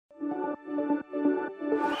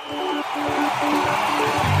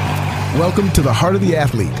Welcome to the Heart of the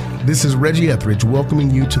Athlete. This is Reggie Etheridge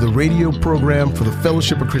welcoming you to the radio program for the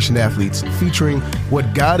Fellowship of Christian Athletes, featuring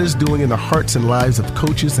what God is doing in the hearts and lives of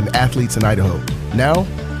coaches and athletes in Idaho. Now,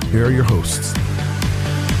 here are your hosts.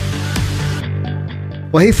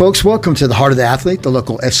 Well, hey folks, welcome to the Heart of the Athlete, the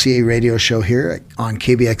local FCA radio show here on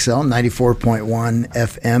KBXL 94.1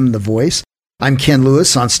 FM, The Voice. I'm Ken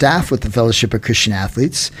Lewis on staff with the Fellowship of Christian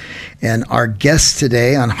Athletes, and our guest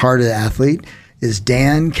today on Heart of the Athlete is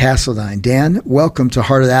Dan Castledine. Dan, welcome to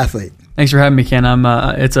Heart of the Athlete. Thanks for having me, Ken.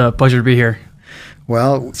 It's a pleasure to be here.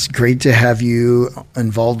 Well, it's great to have you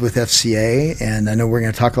involved with FCA, and I know we're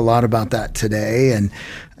going to talk a lot about that today, and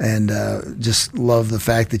just love the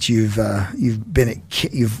fact that you've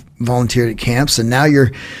volunteered at camps, and now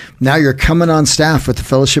you're coming on staff with the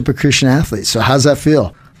Fellowship of Christian Athletes. So how's that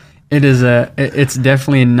feel? It's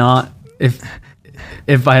definitely not,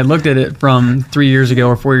 if I had looked at it from 3 years ago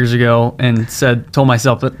or 4 years ago and told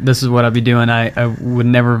myself that this is what I'd be doing, I would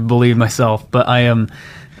never believe myself. But I'm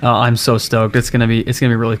so stoked. It's gonna be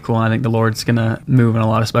really cool. And I think the Lord's gonna move in a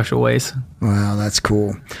lot of special ways. Wow, that's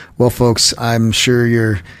cool. Well, folks, I'm sure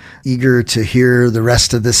you're eager to hear the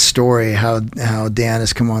rest of this story, how Dan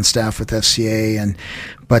has come on staff with FCA,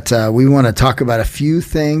 but we want to talk about a few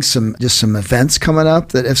things, some events coming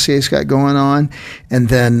up that FCA's got going on, and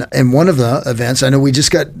then in one of the events, I know we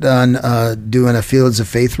just got done doing a Fields of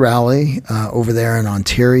Faith rally over there in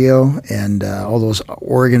Ontario, and all those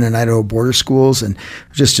Oregon and Idaho border schools, and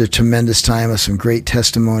just a tremendous time of some great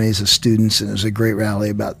testimonies of students, and it was a great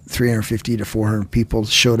rally. About 350 to 400 people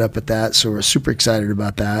showed up at that, so we're super excited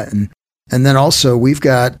about that, and then also we've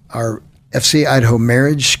got our FCA Idaho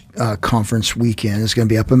Marriage Conference weekend is going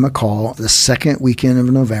to be up in McCall the second weekend of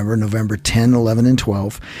November 10, 11, and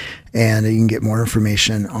 12. And you can get more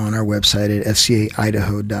information on our website at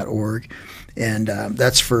fcaidaho.org. And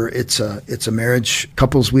it's a marriage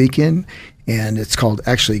couples weekend, and it's called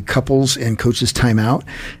actually Couples and Coaches Timeout.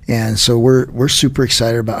 And so we're super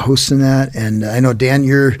excited about hosting that. And I know, Dan,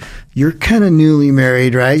 you're kind of newly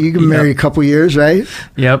married, right? You've been married a couple years, right?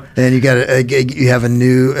 Yep. And you have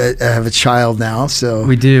a child now. So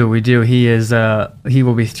we do. He'll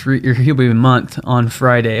be a month on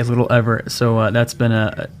Friday, little Everett. So that's been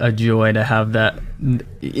a joy to have that.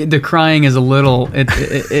 The crying is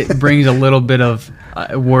it brings a little bit of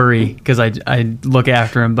worry because I look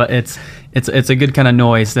after him, but it's a good kind of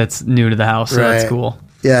noise that's new to the house, so That's cool.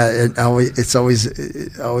 Yeah, it's always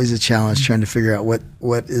a challenge trying to figure out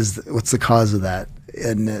what's the cause of that,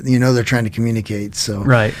 and they're trying to communicate. So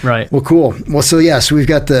right. Well, cool. Well, so we've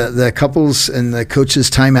got the couples and the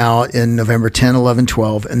coaches timeout in November 10, 11,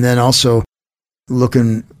 12, and then also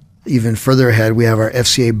looking even further ahead, we have our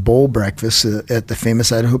FCA Bowl breakfast at the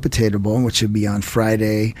famous Idaho Potato Bowl, which will be on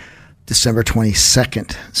Friday, December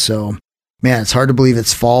 22nd. So, man, it's hard to believe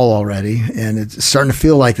it's fall already, and it's starting to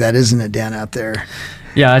feel like that, isn't it, Dan, out there?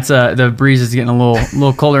 Yeah, it's the breeze is getting a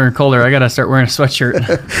little colder and colder. I got to start wearing a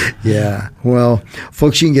sweatshirt. Yeah. Well,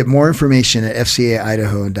 folks, you can get more information at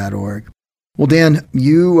fcaidaho.org. Well, Dan,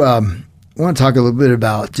 you want to talk a little bit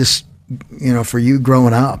about just for you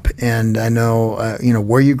growing up, and I know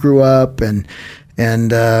where you grew up and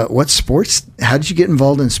what sports. How did you get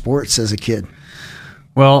involved in sports as a kid?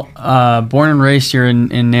 Well, born and raised here in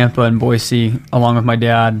Nampa and Boise, along with my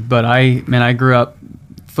dad. But I grew up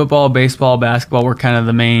football, baseball, basketball were kind of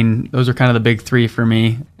the main. Those are kind of the big three for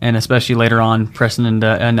me, and especially later on, pressing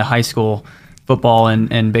into high school, football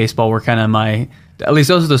and baseball were kind of my. At least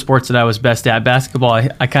those are the sports that I was best at. Basketball,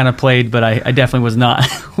 I kind of played, but I definitely was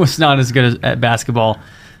not as good at basketball.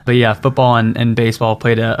 But yeah, football and baseball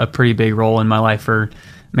played a pretty big role in my life for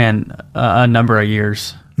a number of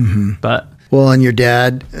years. Mm-hmm. But. Well, and your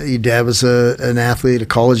dad was an athlete, a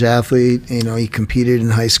college athlete. He competed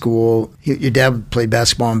in high school. Your dad played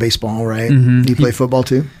basketball and baseball, right? Mm-hmm. He played football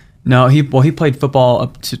too? No, he played football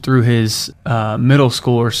through his middle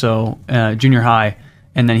school or so, junior high,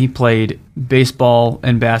 and then he played baseball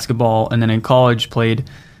and basketball, and then in college played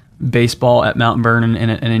baseball at Mount Vernon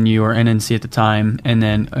and NNU or NNC at the time, and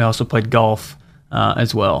then I also played golf.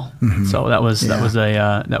 As well. Mm-hmm. So that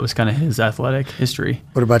was kind of his athletic history.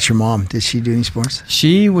 What about your mom? Did she do any sports?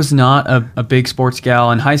 She was not a big sports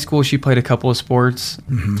gal. In high school, she played a couple of sports,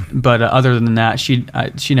 mm-hmm. but other than that, she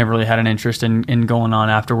never really had an interest in going on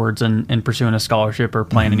afterwards and pursuing a scholarship or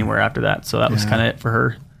playing mm-hmm. anywhere after that. So that was kind of it for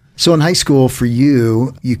her. So in high school, for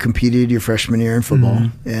you competed your freshman year in football,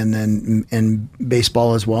 mm-hmm. and then in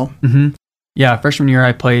baseball as well. Mm-hmm. Yeah, freshman year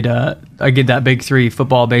I played. I did that big three: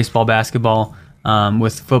 football, baseball, basketball.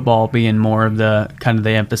 with football being more of the kind of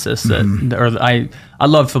the emphasis that, I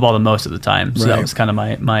loved football the most at the time. So that was kind of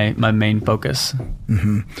my main focus.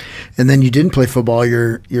 Mm-hmm. And then you didn't play football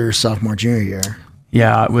your sophomore, junior year.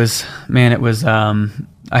 Yeah, it was,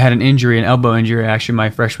 I had an elbow injury actually my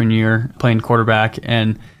freshman year playing quarterback.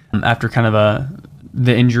 And after kind of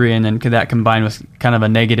the injury and then that combined with kind of a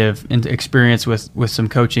negative experience with some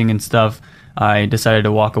coaching and stuff, I decided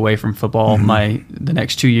to walk away from football the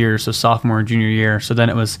next 2 years, so sophomore and junior year. So then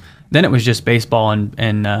it was just baseball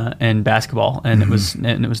and basketball, and it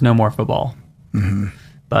was no more football. Mm-hmm.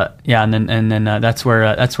 But yeah, and then that's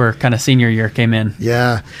where kind of senior year came in.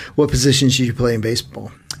 Yeah. What positions did you play in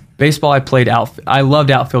baseball? Baseball, I played I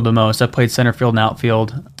loved outfield the most. I played center field and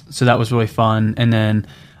outfield, so that was really fun. And then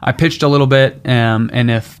I pitched a little bit, and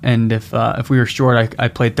if we were short, I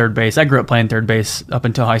played third base. I grew up playing third base up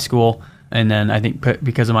until high school. And then I think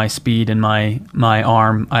because of my speed and my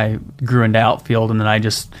arm, I grew into outfield, and then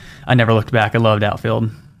I never looked back. I loved outfield.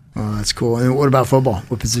 Oh, that's cool. And what about football?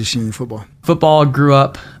 What position in football? Football, grew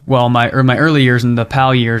up, my early years in the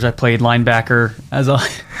PAL years, I played linebacker as a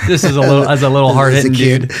little hard-hitting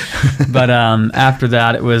dude. But after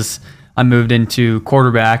that, I moved into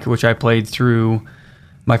quarterback, which I played through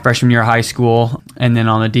my freshman year of high school, and then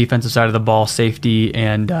on the defensive side of the ball, safety,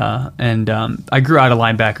 and I grew out of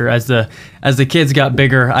linebacker as the kids got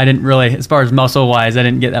bigger. I didn't really, as far as muscle wise, I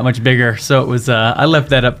didn't get that much bigger. So it was I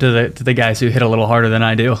left that up to the guys who hit a little harder than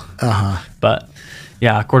I do. But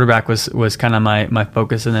yeah, quarterback was kind of my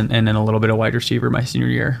focus, and then a little bit of wide receiver my senior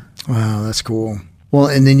year. Wow, that's cool. Well,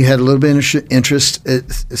 and then you had a little bit of interest.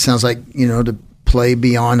 It sounds like to play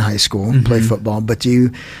beyond high school, play football, but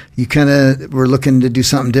you kind of were looking to do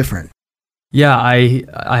something different. Yeah, I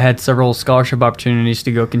had several scholarship opportunities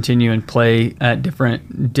to go continue and play at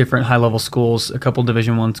different high level schools, a couple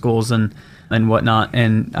Division I schools and whatnot.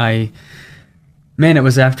 And it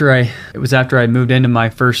was after I moved into my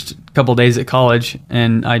first couple days at college,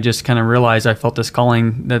 and I just kind of realized I felt this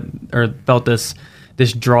calling felt this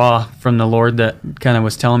draw from the Lord that kind of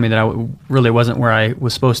was telling me that I really wasn't where I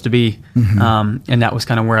was supposed to be. And that was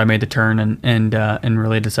kind of where I made the turn and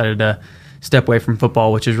really decided to step away from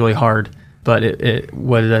football, which is really hard. But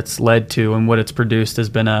what that's led to and what it's produced has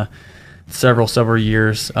been several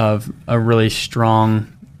years of a really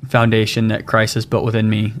strong foundation that Christ has built within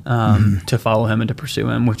me to follow him and to pursue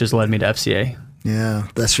him, which has led me to FCA. Yeah,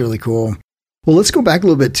 that's really cool. Well, let's go back a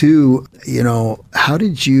little bit too. How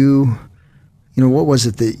did you... what was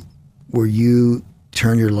it where you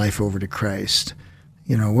turned your life over to Christ?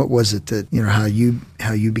 What was it that,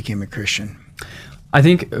 how you became a Christian? I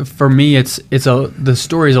think for me, the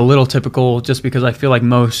story is a little typical just because I feel like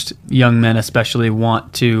most young men especially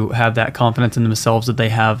want to have that confidence in themselves that they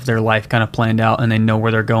have their life kind of planned out and they know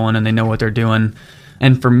where they're going and they know what they're doing.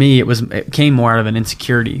 And for me, it came more out of an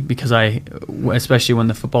insecurity because especially when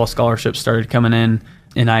the football scholarships started coming in,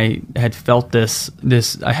 and I had felt this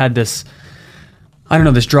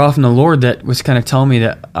draw from the Lord that was kind of telling me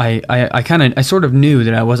that I sort of knew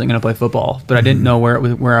that I wasn't going to play football, but I didn't know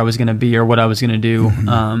where I was going to be or what I was going to do.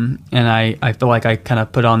 And I feel like I kind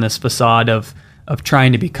of put on this facade of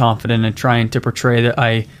trying to be confident and trying to portray that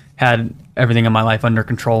I had everything in my life under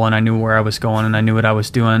control and I knew where I was going and I knew what I was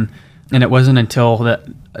doing. And it wasn't until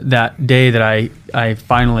that day that I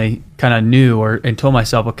finally kind of knew and told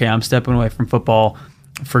myself, okay, I'm stepping away from football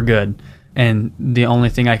for good. And the only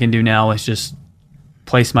thing I can do now is just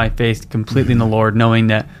place my faith completely in the Lord, knowing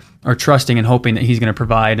that, or trusting and hoping that he's going to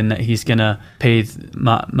provide and that he's going to pave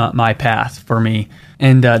my path for me.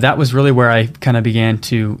 And that was really where I kind of began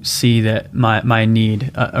to see that my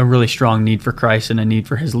need, a really strong need for Christ and a need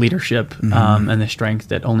for his leadership and the strength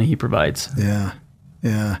that only he provides. Yeah.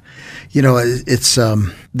 Yeah. It's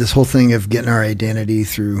this whole thing of getting our identity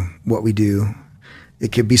through what we do.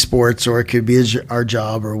 It could be sports or it could be our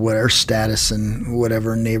job or what our status in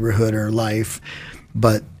whatever neighborhood or life.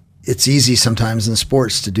 But it's easy sometimes in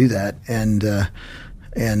sports to do that. And the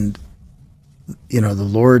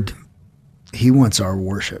Lord, he wants our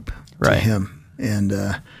worship to him. And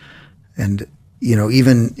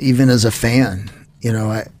even as a fan,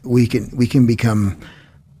 we can become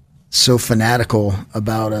so fanatical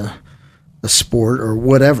about a sport or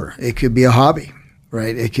whatever. It could be a hobby,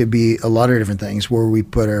 right? It could be a lot of different things where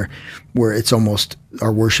where it's almost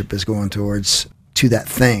our worship is going to that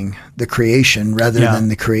thing, the creation, rather than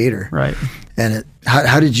the creator. Right. And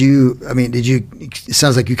how did you, it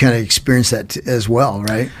sounds like you kind of experienced that as well,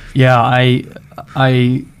 right? Yeah, I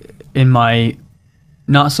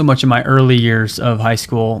not so much in my early years of high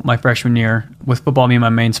school, my freshman year, with football being my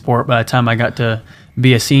main sport, by the time I got to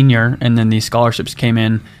be a senior and then these scholarships came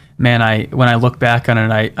in man, when I look back on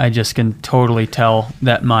it, I just can totally tell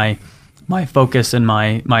that my focus and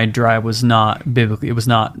my drive was not biblically. It was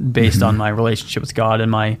not based on my relationship with God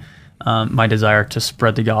and my desire to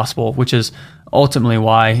spread the gospel, which is ultimately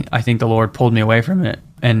why I think the Lord pulled me away from it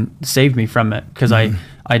and saved me from it. Because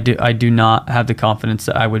I do not have the confidence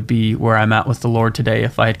that I would be where I'm at with the Lord today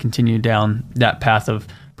if I had continued down that path of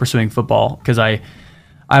pursuing football. Because I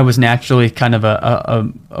was naturally kind of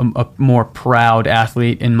a more proud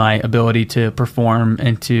athlete in my ability to perform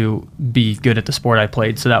and to be good at the sport I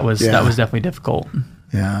played. So that was definitely difficult.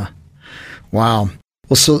 Yeah. Wow.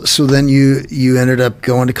 Well, so then you ended up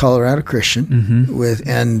going to Colorado Christian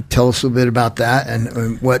and tell us a little bit about that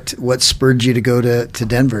and what spurred you to go to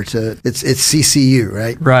Denver it's CCU,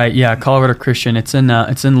 right? Right. Yeah. Colorado Christian. It's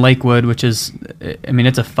in Lakewood, which is, I mean,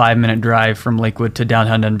 it's a 5-minute drive from Lakewood to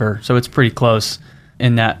downtown Denver. So it's pretty close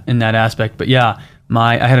in that aspect. But yeah,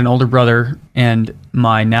 I had an older brother, and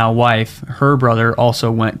my now wife, her brother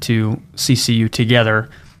also went to CCU together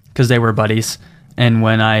because they were buddies. And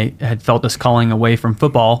when I had felt this calling away from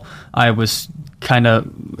football, I was kind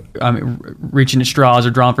of reaching at straws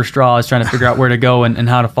or drawing for straws, trying to figure out where to go and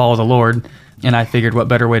how to follow the Lord. And I figured what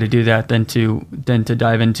better way to do that than to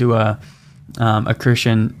dive into a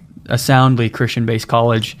soundly Christian-based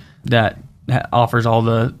college that offers all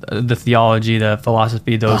the theology, the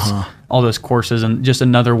philosophy, all those courses, and just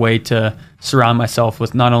another way to surround myself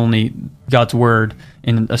with not only God's word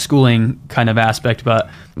in a schooling kind of aspect, but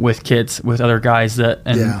with kids, with other guys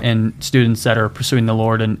and students that are pursuing the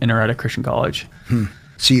Lord and are at a Christian college.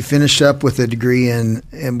 So you finished up with a degree in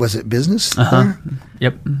was it business?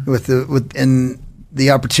 Yep. With the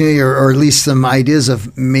opportunity, or at least some ideas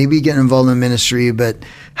of maybe getting involved in ministry, but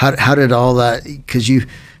how did all that? Because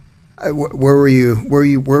where were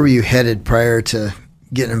you headed prior to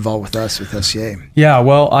getting involved with us with FCA? Yeah,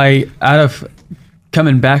 well, out of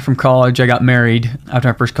coming back from college, I got married after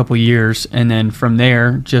my first couple of years, and then from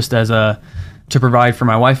there, just to provide for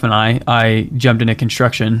my wife and I jumped into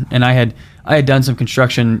construction. And I had done some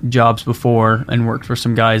construction jobs before and worked for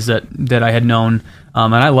some guys that I had known,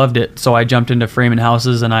 and I loved it. So I jumped into framing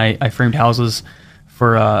houses, and I framed houses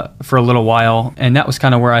for a little while, and that was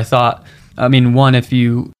kind of where I thought, I mean,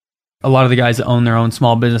 a lot of the guys that own their own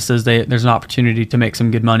small businesses, there's an opportunity to make some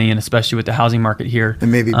good money, and especially with the housing market here.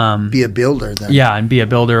 And maybe be a builder then. Yeah, and be a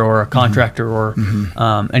builder or a contractor or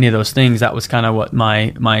any of those things. That was kind of what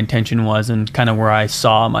my intention was, and kind of where I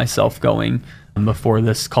saw myself going before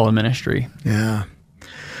this call to ministry. Yeah.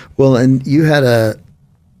 Well, and there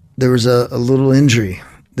was a little injury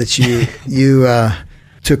that you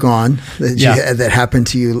took on that happened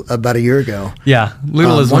to you about a year ago. Yeah,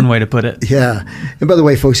 little is one way to put it. Yeah. And by the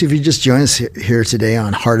way, folks, if you just join us here today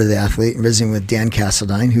on Heart of the Athlete, visiting with Dan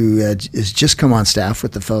Castledine, who has just come on staff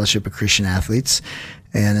with the Fellowship of Christian Athletes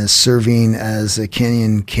and is serving as a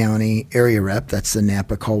Canyon County Area Rep, that's the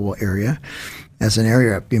Napa-Caldwell area, as an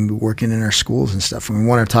area rep, been working in our schools and stuff. And we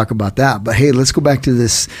want to talk about that. But hey, let's go back to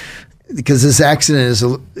this, because this accident has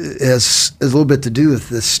a little bit to do with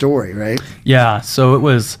this story, right? Yeah. So it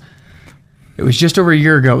was just over a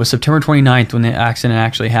year ago. It was September 29th when the accident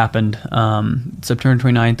actually happened. September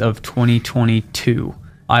 29th of 2022.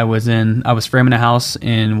 I was framing a house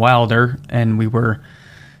in Wilder, and we were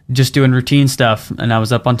just doing routine stuff. And I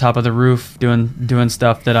was up on top of the roof doing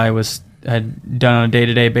stuff that I had done on a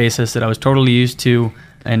day-to-day basis that I was totally used to.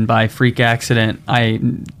 And by freak accident, I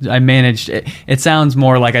managed it. It sounds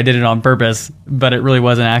more like I did it on purpose, but it really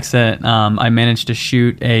was an accident. I managed to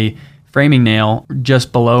shoot a framing nail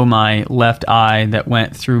just below my left eye that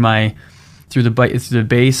went through the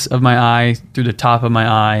base of my eye, through the top of my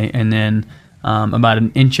eye, and then about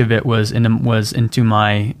an inch of it was into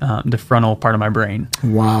my the frontal part of my brain.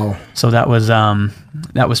 Wow! So that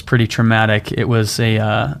was pretty traumatic. It was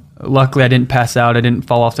luckily I didn't pass out. I didn't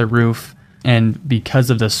fall off the roof. And because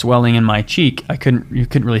of the swelling in my cheek, you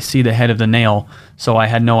couldn't really see the head of the nail, so I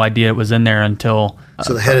had no idea it was in there until.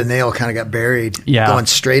 So the head of the nail kind of got buried, going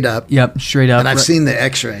straight up. Yep, straight up. And I've seen the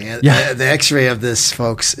X-ray. Yeah. The X-ray of this,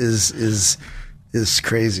 folks, is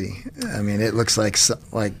crazy. I mean, it looks like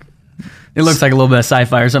it looks like a little bit of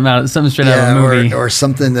sci-fi or something straight out of a movie, or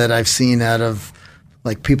something that I've seen out of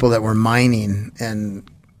like people that were mining, and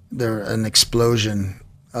an explosion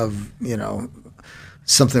of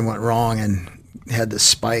something went wrong and had the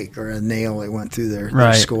spike or a nail that went through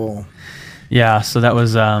their skull. Yeah, so that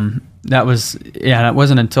was it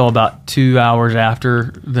wasn't until about 2 hours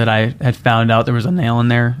after that I had found out there was a nail in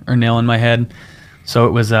there, or nail in my head. So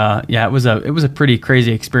it was it was a pretty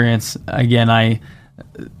crazy experience. Again,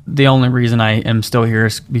 the only reason I am still here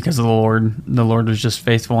is because of the Lord. The Lord was just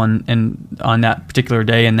faithful, and on that particular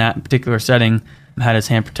day, in that particular setting, had his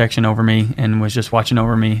hand protection over me and was just watching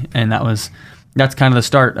over me. And that's kind of the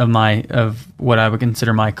start of what I would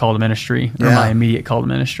consider my call to ministry, or my immediate call to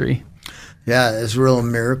ministry. Yeah, it's a real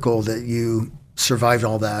miracle that you survived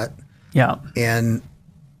all that. Yeah. And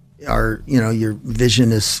your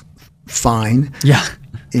vision is fine. Yeah.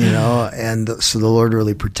 And so the Lord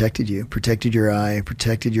really protected you, protected your eye,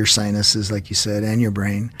 protected your sinuses, like you said, and your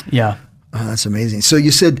brain. Yeah. Oh, that's amazing. So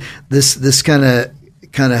you said this kind of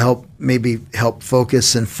help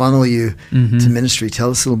focus and funnel you to ministry. Tell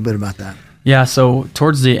us a little bit about that. Yeah. So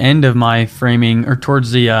towards the end of my framing, or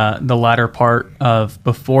towards the latter part of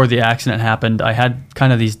before the accident happened, I had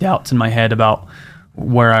kind of these doubts in my head about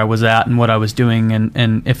where I was at and what I was doing,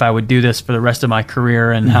 and if I would do this for the rest of my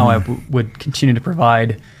career, and how I would continue to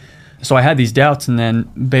provide. So I had these doubts, and then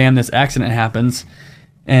bam, this accident happens.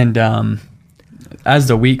 And as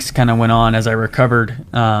the weeks kind of went on, as I recovered,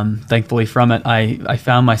 thankfully from it, I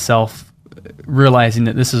found myself realizing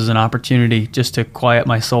that this is an opportunity just to quiet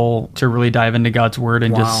my soul, to really dive into God's word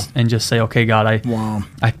and just say, okay, God,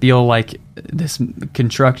 I feel like this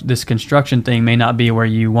construction thing may not be where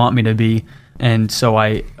you want me to be. And so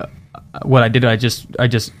I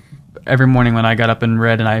just every morning when I got up and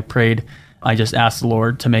read and I prayed, I just asked the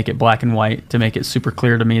Lord to make it black and white, to make it super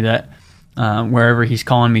clear to me that wherever He's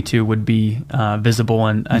calling me to would be visible,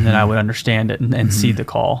 and that I would understand it and see the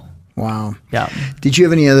call. Wow. Yeah. Did you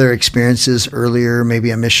have any other experiences earlier,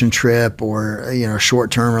 maybe a mission trip, or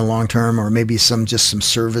short term or long term, or maybe some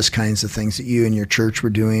service kinds of things that you and your church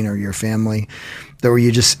were doing, or your family,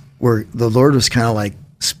 that where the Lord was kind of like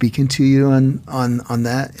speaking to you on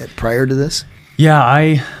that prior to this? Yeah,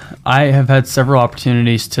 I have had several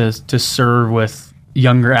opportunities to serve with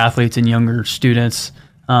younger athletes and younger students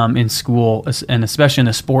in school, and especially in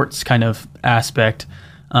the sports kind of aspect.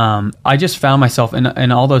 I just found myself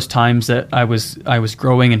in all those times that I was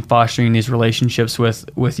growing and fostering these relationships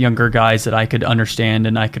with younger guys that I could understand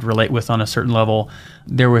and I could relate with on a certain level.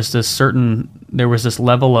 There was this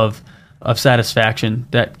level of satisfaction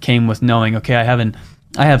that came with knowing, okay,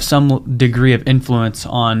 I have some degree of influence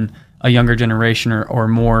on a younger generation or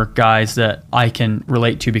more guys that I can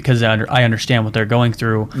relate to because I understand what they're going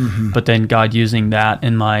through. But then God using that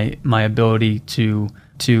in my ability to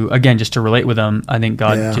again, just to relate with them, I think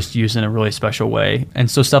God just used in a really special way.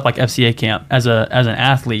 And so stuff like FCA camp, as an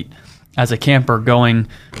athlete, as a camper going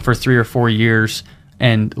for 3 or 4 years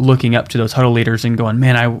and looking up to those huddle leaders and going,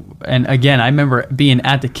 man, I remember being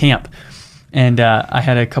at the camp. And I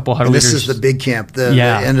had a couple huddle leaders. This is the big camp, the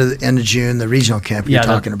end of June, the regional camp you're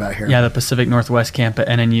talking about here. Yeah, the Pacific Northwest camp at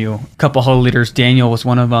NNU. A couple huddle leaders. Daniel was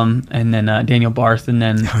one of them, and then Daniel Barth, and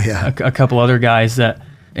then a couple other guys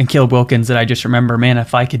and Caleb Wilkins that I just remember, man,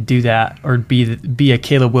 if I could do that or be a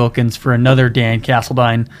Caleb Wilkins for another Dan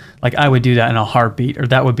Castledine, like I would do that in a heartbeat, or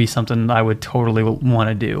that would be something that I would totally want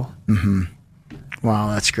to do. Mm-hmm.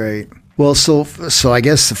 Wow, that's great. Well, so I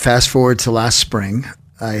guess fast forward to last spring.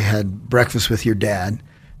 I had breakfast with your dad,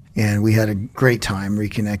 and we had a great time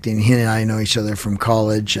reconnecting. He and I know each other from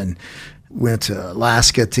college, and went to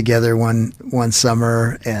Alaska together one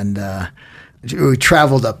summer, and we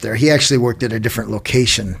traveled up there. He actually worked at a different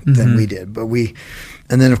location than we did,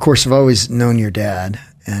 and then of course I've always known your dad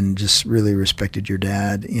and just really respected your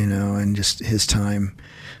dad, and just his time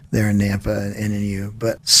there in Nampa and NNU.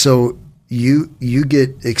 But so you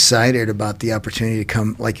get excited about the opportunity to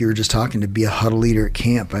come, like you were just talking, to be a huddle leader at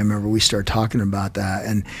camp. I remember we started talking about that,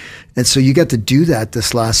 and so you got to do that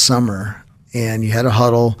this last summer, and you had a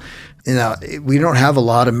huddle. We don't have a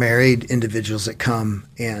lot of married individuals that come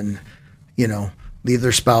and leave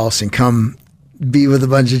their spouse and come be with a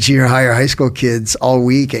bunch of junior high or high school kids all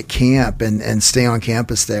week at camp and stay on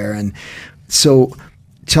campus there. And so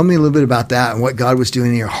tell me a little bit about that and what God was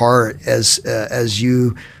doing in your heart as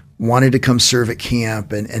you wanted to come serve at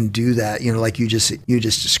camp and do that, like you just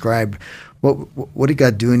described. What did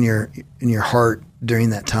God do in your heart during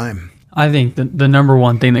that time? I think the number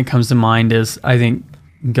one thing that comes to mind is I think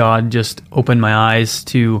God just opened my eyes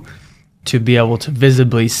to be able to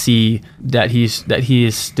visibly see that he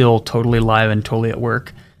is still totally alive and totally at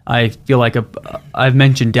work. I feel like I've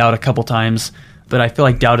mentioned doubt a couple times, but I feel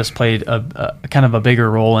like doubt has played a kind of a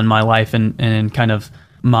bigger role in my life and in kind of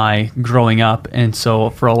my growing up. And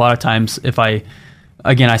so for a lot of times, I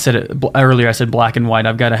said it earlier, I said black and white.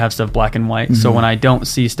 I've got to have stuff black and white. So when I don't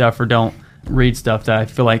see stuff or don't read stuff that I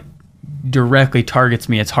feel like directly targets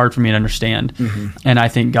me, it's hard for me to understand. And I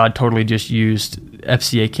think God totally just used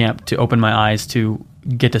FCA camp to open my eyes to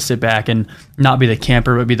get to sit back and not be the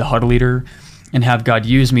camper, but be the huddle leader, and have God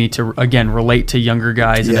use me to, again, relate to younger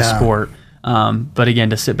guys in a sport But again,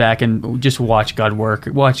 to sit back and just watch God work,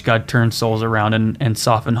 watch God turn souls around and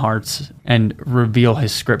soften hearts and reveal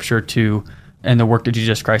his scripture and the work that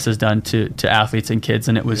Jesus Christ has done to athletes and kids.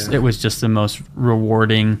 And it was just the most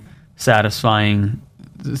rewarding, satisfying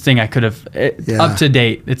thing I could have up to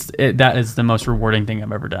date. That is the most rewarding thing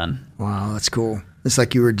I've ever done. Wow, that's cool. It's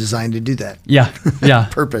like you were designed to do that. Yeah.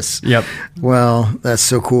 Purpose. Yep. Well, that's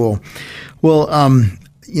so cool. Well,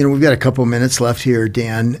 we've got a couple minutes left here,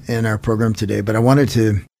 Dan, in our program today, but I wanted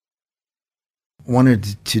to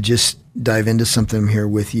just dive into something here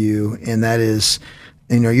with you, and that is,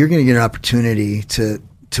 you're going to get an opportunity to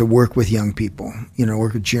work with young people,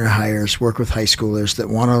 work with junior hires, work with high schoolers that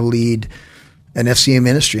want to lead an FCA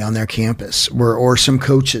ministry on their campus, or some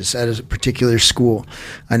coaches at a particular school.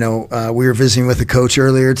 I know we were visiting with a coach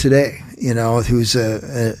earlier today, who's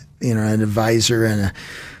an advisor and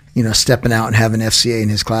stepping out and having FCA in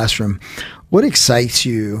his classroom. What excites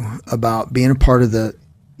you about being a part of the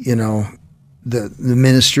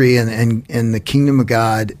ministry and the kingdom of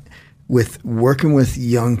God, with working with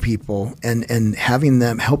young people and helping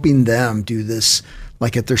them do this,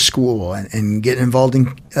 like at their school, and getting involved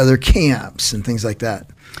in other camps and things like that?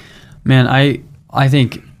 Man, I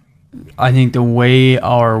think the way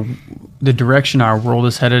the direction our world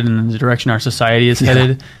is headed and the direction our society is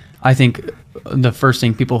headed, I think the first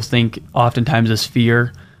thing people think oftentimes is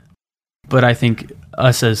fear. But I think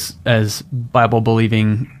us as Bible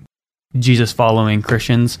believing, Jesus following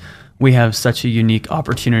Christians, we have such a unique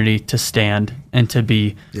opportunity to stand and to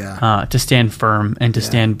be to stand firm and to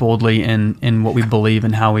stand boldly in what we believe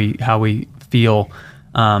and how we feel,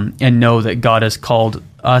 and know that God has called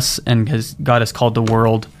us and God has called the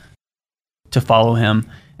world to follow him.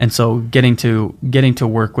 And so getting to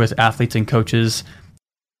work with athletes and coaches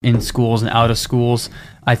in schools and out of schools,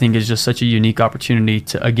 I think is just such a unique opportunity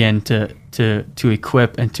to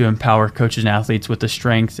equip and to empower coaches and athletes with the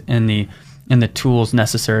strength and the tools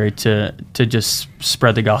necessary to just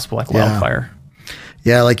spread the gospel like wildfire.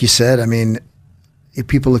 Yeah, like you said, I mean, if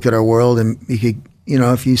people look at our world, and you could,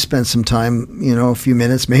 if you spend some time, a few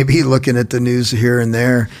minutes maybe looking at the news here and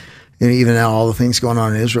there, and even now all the things going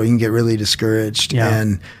on in Israel, you can get really discouraged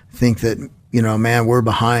and think that, man, we're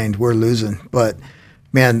behind, we're losing. But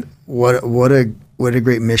man, what a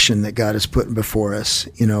great mission that God has put before us,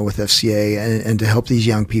 with FCA, and to help these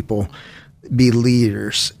young people be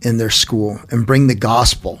leaders in their school and bring the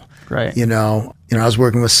gospel. Right. I was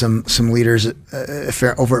working with some leaders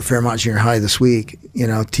over at Fairmont Junior High this week,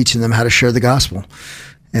 teaching them how to share the gospel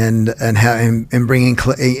and bringing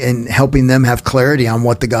and helping them have clarity on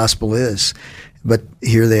what the gospel is. But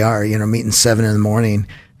here they are, meeting 7 a.m.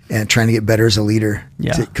 and trying to get better as a leader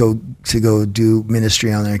to go do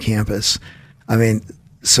ministry on their campus. I mean,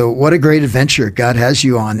 so what a great adventure God has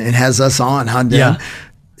you on and has us on, huh, Dan? Yeah.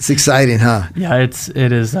 It's exciting, huh? Yeah,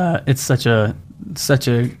 it is. It's such a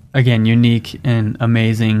again unique and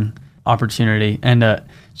amazing opportunity, and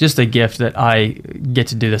just a gift that I get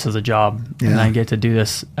to do this as a job, and I get to do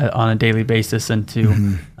this on a daily basis, and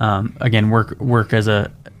to again work as a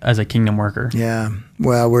kingdom worker. Yeah.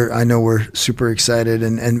 Well, I know we're super excited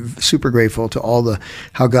and super grateful to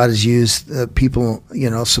how God has used people,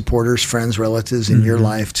 supporters, friends, relatives in your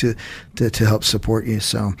life to help support you.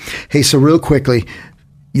 So, hey, real quickly,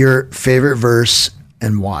 your favorite verse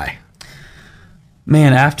and why?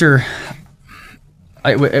 Man,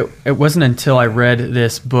 it wasn't until I read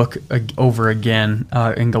this book over again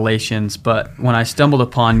in Galatians, but when I stumbled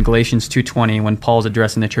upon Galatians 2:20, when Paul's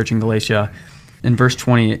addressing the church in Galatia, in verse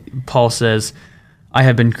 20, Paul says, "I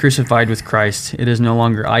have been crucified with Christ. It is no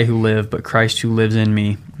longer I who live, but Christ who lives in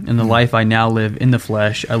me. In the life I now live in the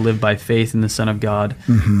flesh, I live by faith in the Son of God,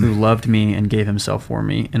 who loved me and gave himself for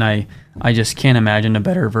me." And I just can't imagine a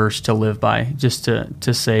better verse to live by, just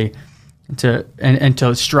to say, and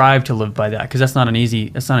to strive to live by that, because that's not an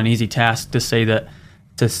easy task to say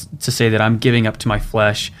that I'm giving up to my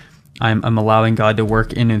flesh. I'm allowing God to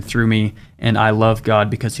work in and through me, and I love God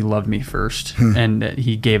because he loved me first, and that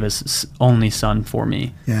he gave his only son for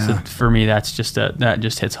me. Yeah. So for me, that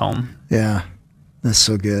just hits home. Yeah, that's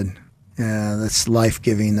so good. Yeah, that's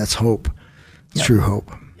life-giving. That's hope. It's true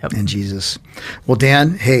hope in Jesus. Well,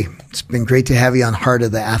 Dan, hey, it's been great to have you on Heart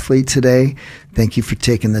of the Athlete today. Thank you for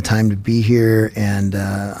taking the time to be here, and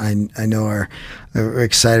I know we're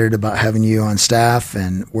excited about having you on staff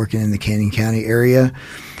and working in the Canyon County area.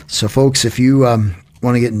 So, folks, if you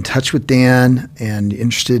want to get in touch with Dan and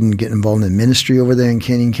interested in getting involved in ministry over there in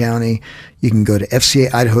Canyon County, you can go to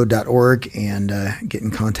fcaidaho.org and get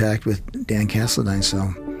in contact with Dan Castledine.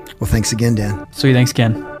 So, well, thanks again, Dan. Sweet. Thanks,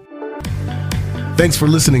 Ken. Thanks for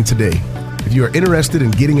listening today. If you are interested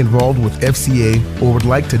in getting involved with FCA or would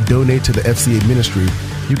like to donate to the FCA ministry,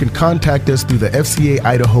 you can contact us through the FCA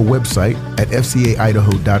Idaho website at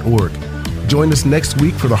fcaidaho.org. Join us next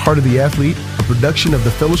week for The Heart of the Athlete, a production of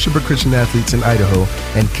the Fellowship of Christian Athletes in Idaho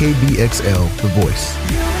and KBXL, The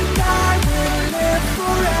Voice.